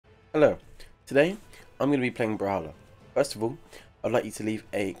Hello, today I'm going to be playing Brawlhalla. First of all, I'd like you to leave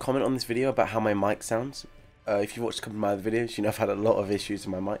a comment on this video about how my mic sounds. If you've watched a couple of my other videos, you know I've had a lot of issues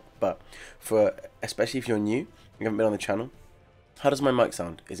with my mic, but especially if you're new, you haven't been on the channel, how does my mic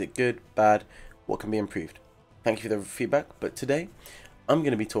sound? Is it good, bad, what can be improved? Thank you for the feedback, but today I'm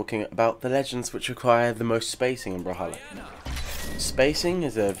going to be talking about the legends which require the most spacing in Brawlhalla. Spacing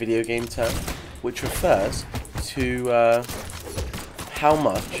is a video game term which refers to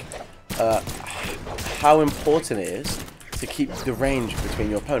how important it is to keep the range between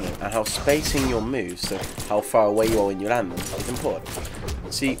your opponent, and how spacing your moves, so how far away you are when you land them, is important.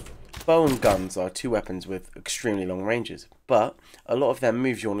 See, bow and guns are two weapons with extremely long ranges, but a lot of their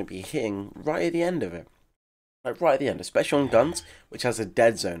moves you want to be hitting right at the end of it. Like right at the end, especially on guns, which has a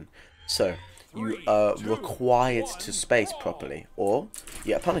dead zone. So, you are required to space properly, or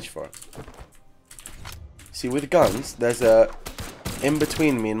you get punished for it. See, with guns, there's in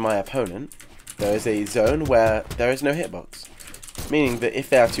between me and my opponent, there is a zone where there is no hitbox. Meaning that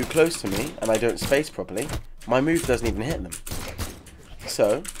if they are too close to me and I don't space properly, my move doesn't even hit them.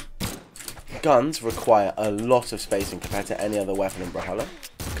 So, guns require a lot of spacing compared to any other weapon in Brawlhalla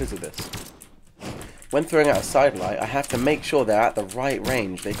because of this. When throwing out a sidelight, I have to make sure they're at the right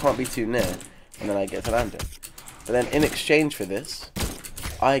range. They can't be too near, and then I get to land it. But then in exchange for this,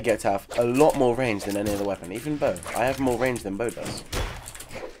 I get to have a lot more range than any other weapon, even bow. I have more range than bow does.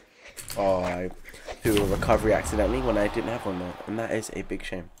 Oh, I threw a recovery accidentally when I didn't have one there, and that is a big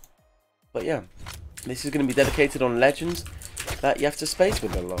shame. But yeah, this is going to be dedicated on legends that you have to space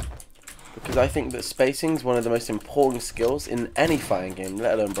with a lot. Because I think that spacing is one of the most important skills in any fighting game,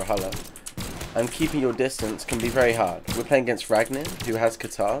 let alone Brawlhalla. And keeping your distance can be very hard. We're playing against Ragnar, who has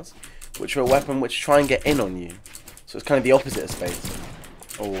katars, which are a weapon which try and get in on you. So it's kind of the opposite of spacing.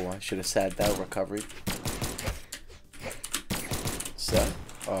 Oh, I should have said that, recovery. So,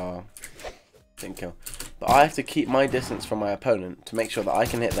 didn't kill. But I have to keep my distance from my opponent to make sure that I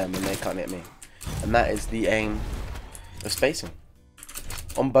can hit them and they can't hit me. And that is the aim of spacing.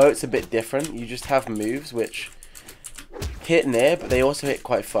 On bow it's a bit different. You just have moves which hit near, but they also hit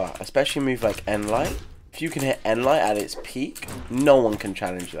quite far. Especially a move like N-Light. If you can hit N-Light at its peak, no one can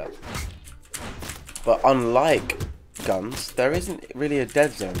challenge that. But unlike guns, there isn't really a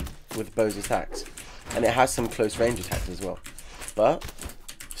dead zone with bow's attacks, and it has some close range attacks as well. But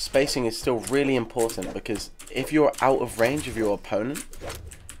spacing is still really important, because if you're out of range of your opponent,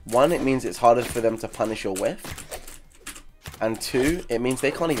 one, it means it's harder for them to punish your whiff, and two, it means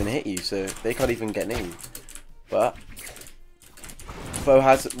they can't even hit you, so they can't even get near you. But bow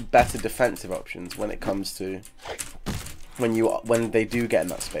has better defensive options when it comes to when they do get in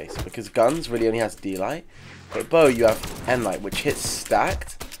that space, because guns really only has D-Light. But bow, you have N-Light, which hits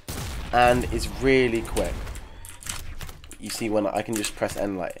stacked and is really quick. You see, when I can just press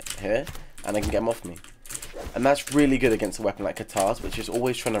N-Light here, and I can get them off me. And that's really good against a weapon like katars, which is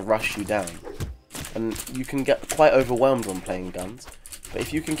always trying to rush you down. And you can get quite overwhelmed when playing guns. But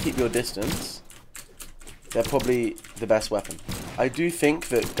if you can keep your distance, they're probably the best weapon. I do think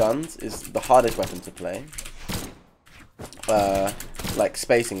that guns is the hardest weapon to play. Like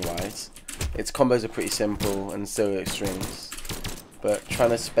spacing-wise. Its combos are pretty simple and so are strings, but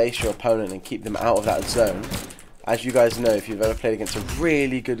trying to space your opponent and keep them out of that zone, as you guys know if you've ever played against a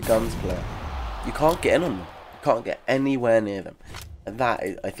really good guns player, you can't get in on them, you can't get anywhere near them, and that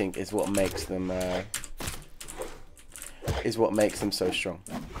I think is what makes them so strong.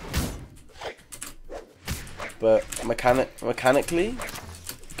 But mechanically,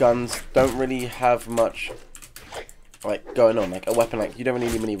 guns don't really have much like going on. Like a weapon, like you don't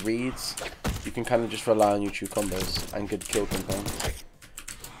really need many reads. You can kind of just rely on your true combos and good kill confirms.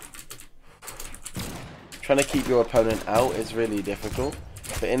 Trying to keep your opponent out is really difficult,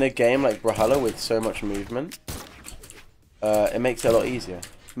 but in a game like Brawlhalla with so much movement, it makes it a lot easier.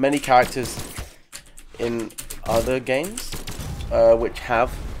 Many characters in other games which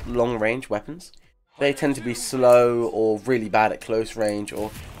have long range weapons, they tend to be slow or really bad at close range, or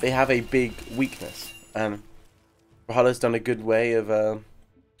they have a big weakness, and Brawlhalla's done a good way of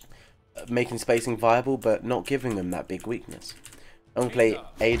making spacing viable, but not giving them that big weakness. I'm going to play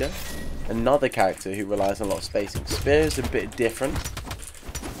Ada, another character who relies on a lot of spacing. Spear is a bit different,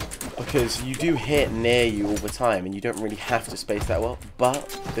 because you do hit near you all the time, and you don't really have to space that well. But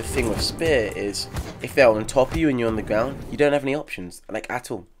the thing with Spear is, if they're on top of you and you're on the ground, you don't have any options, like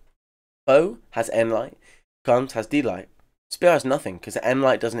at all. Bow has N-Light, guns has D-Light. Spear has nothing, because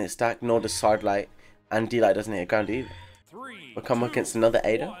N-Light doesn't hit stack, nor does Side-Light, and D-Light doesn't hit ground either. We'll come up against another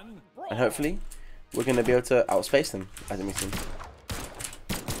Ada, and hopefully we're going to be able to outspace them, as it may seem.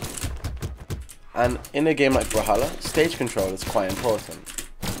 And in a game like Brawlhalla, stage control is quite important.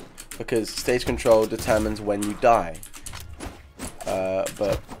 because stage control determines when you die.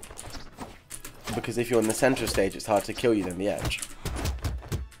 But because if you're in the center of stage, it's hard to kill you than the edge.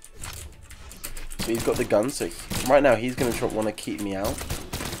 So he's got the gun, so right now he's going to want to keep me out.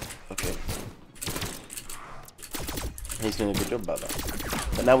 Okay. He's doing a good job about that.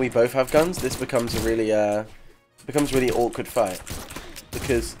 But now we both have guns, this becomes a really awkward fight.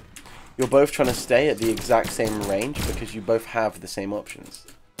 Because you're both trying to stay at the exact same range because you both have the same options.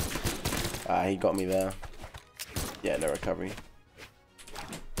 Ah, he got me there. Yeah, no recovery.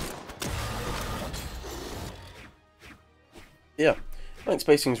 Yeah, I think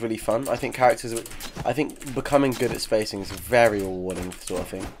spacing is really fun. I think becoming good at spacing is a very rewarding sort of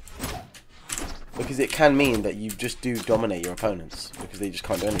thing. Because it can mean that you just do dominate your opponents because they just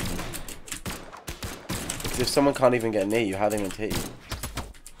can't do anything. Because if someone can't even get near you, how are they going to hit you?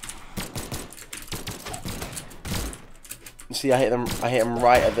 See, I hit him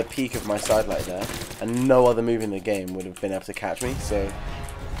right at the peak of my sidelight there, and no other move in the game would have been able to catch me, so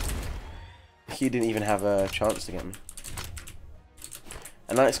he didn't even have a chance to get me.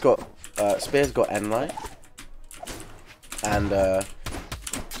 And now Spear's got N-Light, and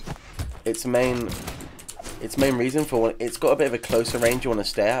its main reason for it's got a bit of a closer range you want to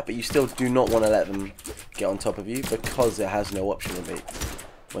stay at, but you still do not want to let them get on top of you because it has no option evade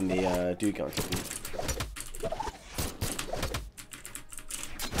when they do get on top of you.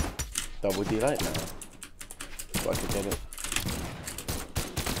 Double D-Light now. So I could get it.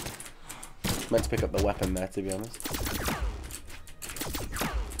 Meant to pick up the weapon there, to be honest.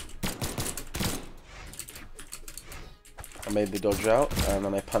 I made the dodge out, and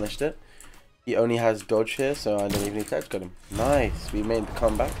then I punished it. He only has dodge here, so I don't even need to edge gun him. Nice! We made the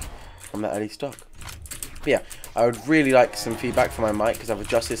comeback from that early stock. But yeah, I would really like some feedback for my mic, because I've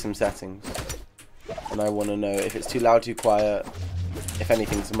adjusted some settings. And I want to know if it's too loud, too quiet, if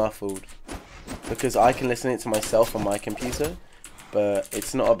anything's muffled, because I can listen it to myself on my computer, but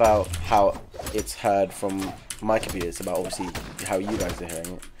it's not about how it's heard from my computer, it's about obviously how you guys are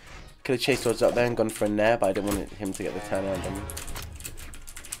hearing it. Could have chased towards up there and gone for a nair, but I didn't want him to get the turnaround on me.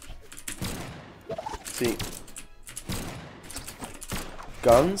 See,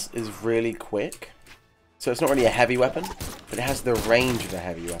 guns is really quick, so it's not really a heavy weapon, but it has the range of a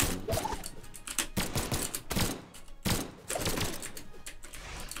heavy weapon.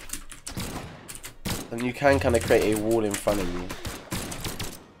 And you can kind of create a wall in front of you.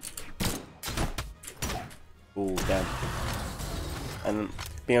 Oh, damn. And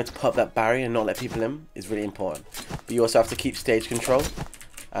being able to put up that barrier and not let people in is really important. But you also have to keep stage control.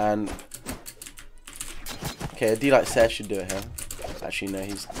 And okay, a D-Light Sair should do it here. Actually, no,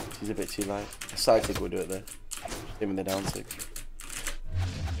 he's a bit too light. A side tick will do it though. Even the down tick.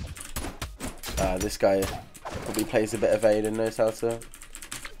 This guy probably plays a bit of aid and knows how to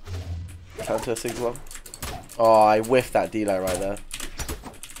counter 6-1. Oh, I whiffed that D-Light right there.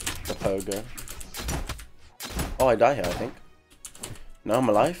 The pogo. Oh, I die here, I think. No, I'm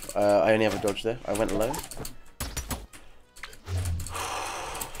alive. I only have a dodge there. I went low.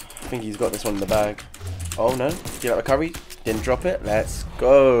 I think he's got this one in the bag. Oh no, D-Light recovery. Didn't drop it. Let's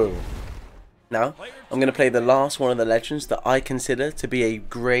go. Now, I'm going to play the last one of the legends that I consider to be a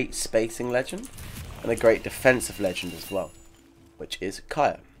great spacing legend and a great defensive legend as well, which is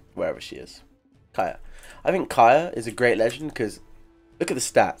Kaya, wherever she is. Kaya. I think Kaya is a great legend because look at the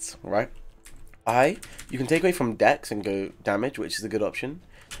stats, right? You can take away from dex and go damage, which is a good option,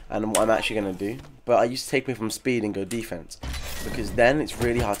 and what I'm actually going to do. But I used to take away from speed and go defense, because then it's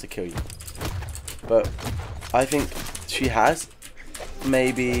really hard to kill you. But I think she has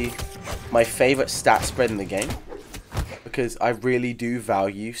maybe my favourite stat spread in the game, because I really do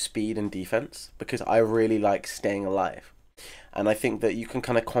value speed and defense, because I really like staying alive. And I think that you can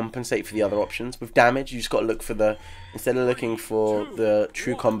kind of compensate for the other options. With damage, you just got to look for instead of looking for the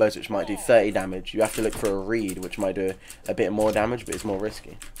true combos which might do 30 damage, you have to look for a read which might do a bit more damage, but it's more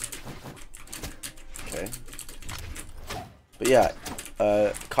risky. Okay. But yeah,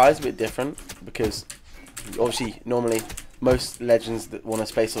 Kai's a bit different, because obviously normally most legends that want to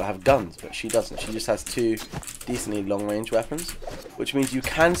space will have guns, but she doesn't. She just has 2 decently long range weapons, which means you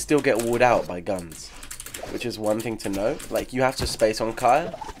can still get walled out by guns. Which is one thing to note. Like, you have to space on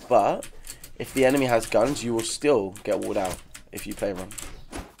Kaya, but if the enemy has guns, you will still get walled out if you play run.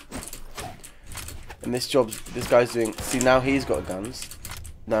 And this guy's doing. See, now he's got guns.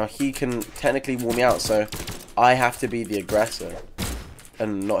 Now he can technically wall me out, so I have to be the aggressor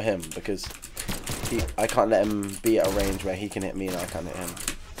and not him, because I can't let him be at a range where he can hit me and I can't hit him.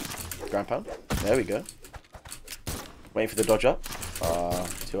 Ground pound. There we go. Waiting for the dodge up.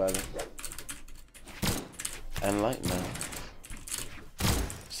 Too early. And light now.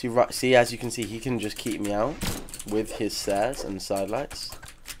 See, as you can see, he can just keep me out with his stairs and sidelights.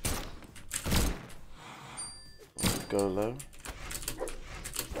 Go low.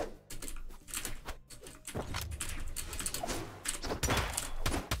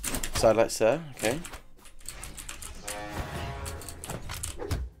 Sidelights there, okay.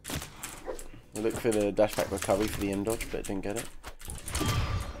 Look for the dash back recovery for the in dodge, but didn't get it.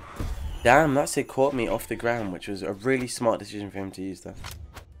 Damn, that's it caught me off the ground, which was a really smart decision for him to use that.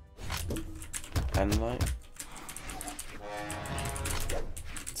 And like,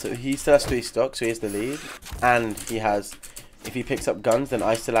 so he still has 3 stocks, so he has the lead, and he has, if he picks up guns, then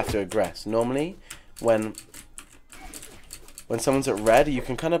I still have to aggress. Normally, when someone's at red, you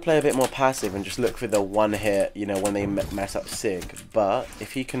can kind of play a bit more passive and just look for the one hit, you know, when they mess up Sig. But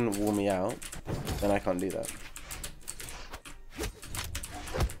if he can wall me out, then I can't do that.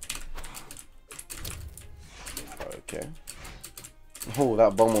 Okay. Oh,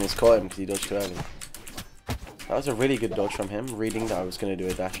 that bomb almost caught him because he dodged too early. That was a really good dodge from him, reading that I was going to do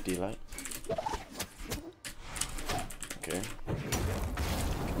a dash D-light. Okay.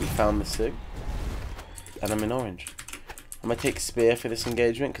 We found the Sig. And I'm in orange. I'm going to take Spear for this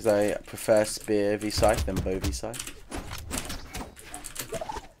engagement because I prefer Spear v Scythe than Bow v Scythe.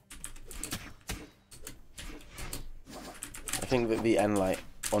 I think that the end light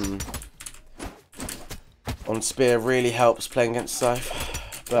on Spear really helps playing against Scythe,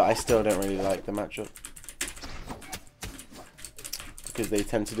 but I still don't really like the matchup because they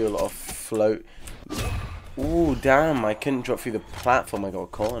tend to do a lot of float. Ooh, damn, I couldn't drop through the platform, I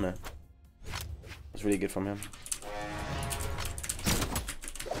got caught on it. It was really good from him.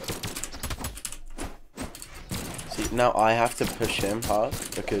 See, now I have to push him hard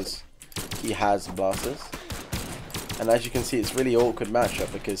because he has blasters. And as you can see, it's really awkward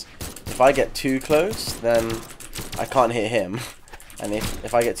matchup because if I get too close, then I can't hit him. And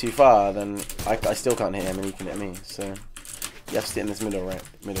if I get too far, then I still can't hit him and he can hit me. So you have to sit in this middle ground.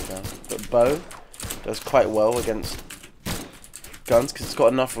 But Bow does quite well against guns because it's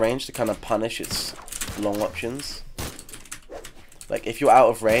got enough range to kind of punish its long options. Like if you're out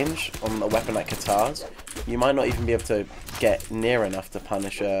of range on a weapon like Katars, you might not even be able to get near enough to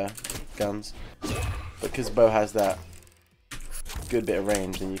punish guns. Because Bow has that good bit of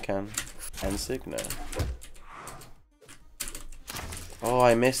range, then you can. And Sig, no. Oh,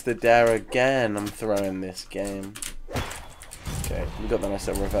 I missed the dare again. I'm throwing this game. Okay, we got the nice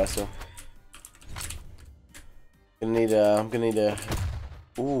little reversal. I'm gonna need a.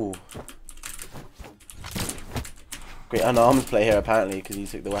 Ooh. Great unarmed play here apparently because he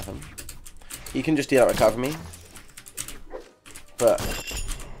took the weapon. He can just deal out recover me. But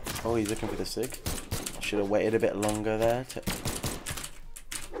oh, he's looking for the Sig. Should have waited a bit longer there.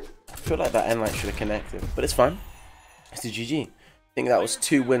 I feel like that end light should have connected, but it's fine. It's a GG. I think that was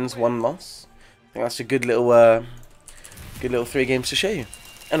 2 wins, 1 loss. I think that's a good little 3 games to show you.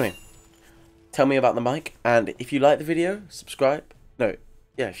 Anyway, tell me about the mic, and if you like the video, subscribe. No,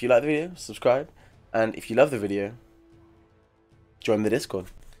 yeah, if you like the video, subscribe, and if you love the video, join the Discord.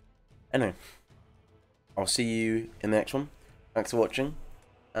 Anyway, I'll see you in the next one. Thanks for watching,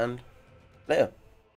 and later.